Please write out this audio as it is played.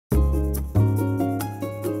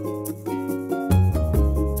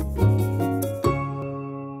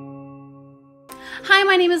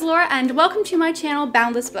my name is Laura and welcome to my channel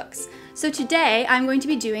Boundless Books. So today I'm going to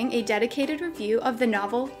be doing a dedicated review of the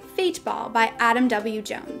novel Fate Ball by Adam W.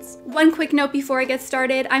 Jones. One quick note before I get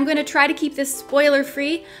started, I'm going to try to keep this spoiler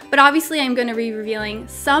free, but obviously I'm going to be revealing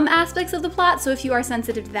some aspects of the plot, so if you are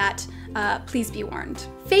sensitive to that, please be warned.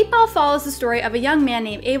 Fate Ball follows the story of a young man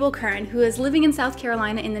named Able Curran who is living in South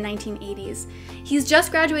Carolina in the 1980s. He's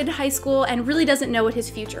just graduated high school and really doesn't know what his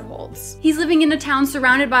future holds. He's living in a town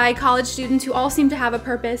surrounded by college students who all seem to have a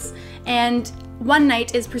purpose, and one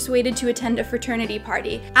night is persuaded to attend a fraternity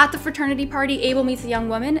party. At the fraternity party, Able meets a young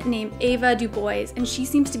woman named Ava Dubose, and she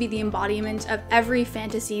seems to be the embodiment of every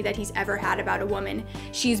fantasy that he's ever had about a woman.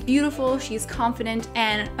 She's beautiful, she's confident,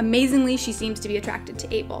 and amazingly, she seems to be attracted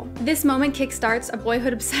to Able. This moment kickstarts a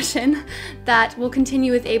boyhood obsession that will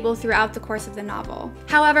continue with Able throughout the course of the novel.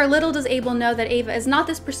 However, little does Able know that Ava is not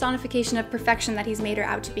this personification of perfection that he's made her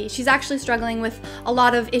out to be. She's actually struggling with a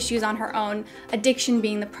lot of issues on her own, addiction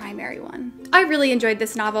being the primary one. I really enjoyed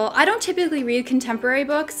this novel. I don't typically read contemporary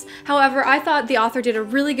books, however, I thought the author did a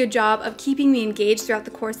really good job of keeping me engaged throughout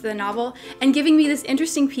the course of the novel and giving me this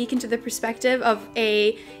interesting peek into the perspective of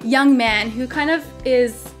a young man who kind of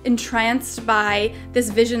is entranced by this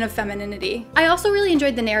vision of femininity. I also really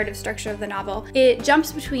enjoyed the narrative structure of the novel. It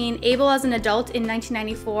jumps between Able as an adult in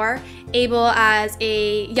 1994, Able as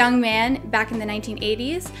a young man back in the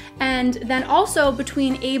 1980s, and then also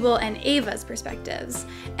between Able and Ava's perspectives.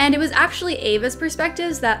 And it was actually Ava's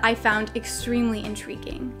perspectives that I found extremely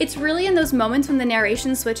intriguing. It's really in those moments when the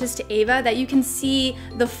narration switches to Ava that you can see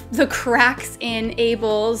the cracks in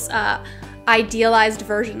Able's idealized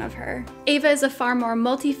version of her. Ava is a far more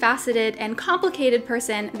multifaceted and complicated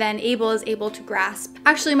person than Able is able to grasp.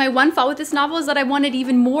 Actually, my one fault with this novel is that I wanted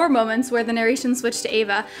even more moments where the narration switched to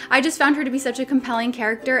Ava. I just found her to be such a compelling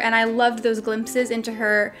character, and I loved those glimpses into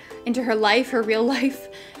her life, her real life,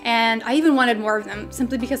 and I even wanted more of them,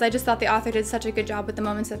 simply because I just thought the author did such a good job with the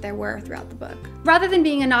moments that there were throughout the book. Rather than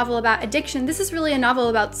being a novel about addiction, this is really a novel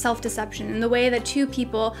about self-deception and the way that two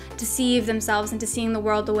people deceive themselves into seeing the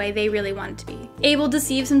world the way they really want it to be. Able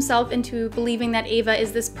deceives himself into believing that Ava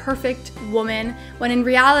is this perfect woman, when in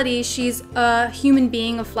reality she's a human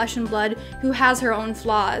being of flesh and blood who has her own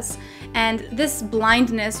flaws. And this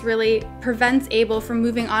blindness really prevents Able from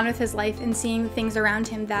moving on with his life and seeing the things around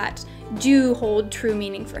him that do hold true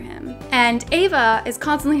meaning for him. And Ava is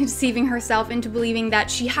constantly deceiving herself into believing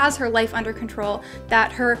that she has her life under control,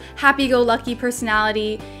 that her happy-go-lucky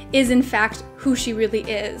personality is in fact who she really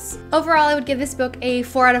is. Overall, I would give this book a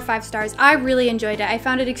 4 out of 5 stars. I really enjoyed it. I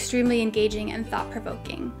found it extremely engaging and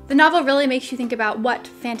thought-provoking. The novel really makes you think about what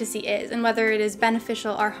fantasy is and whether it is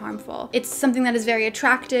beneficial or harmful. It's something that is very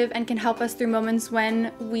attractive and can help us through moments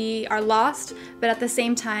when we are lost, but at the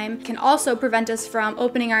same time can also prevent us from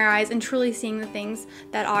opening our eyes and truly seeing the things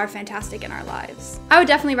that are fantastic in our lives. I would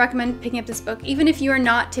definitely recommend picking up this book, even if you are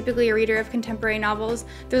not typically a reader of contemporary novels.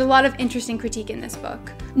 There's a lot of interesting critique in this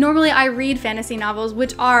book. Normally I read fantasy novels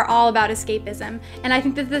which are all about escapism, and I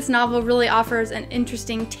think that this novel really offers an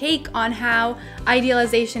interesting take on how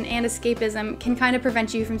idealization and escapism can kind of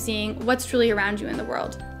prevent you from seeing what's truly around you in the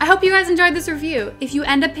world. I hope you guys enjoyed this review. If you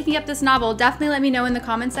end up picking up this novel, definitely let me know in the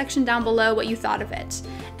comment section down below what you thought of it.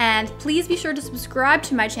 And please be sure to subscribe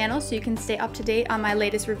to my channel so you can stay up to date on my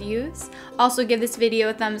latest reviews. Also give this video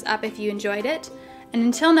a thumbs up if you enjoyed it. And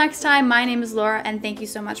until next time, my name is Laura, and thank you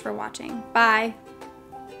so much for watching. Bye.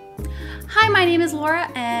 Hi, my name is Laura,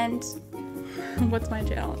 and what's my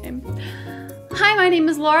channel name? Hi, my name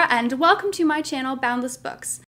is Laura, and welcome to my channel Boundless Books.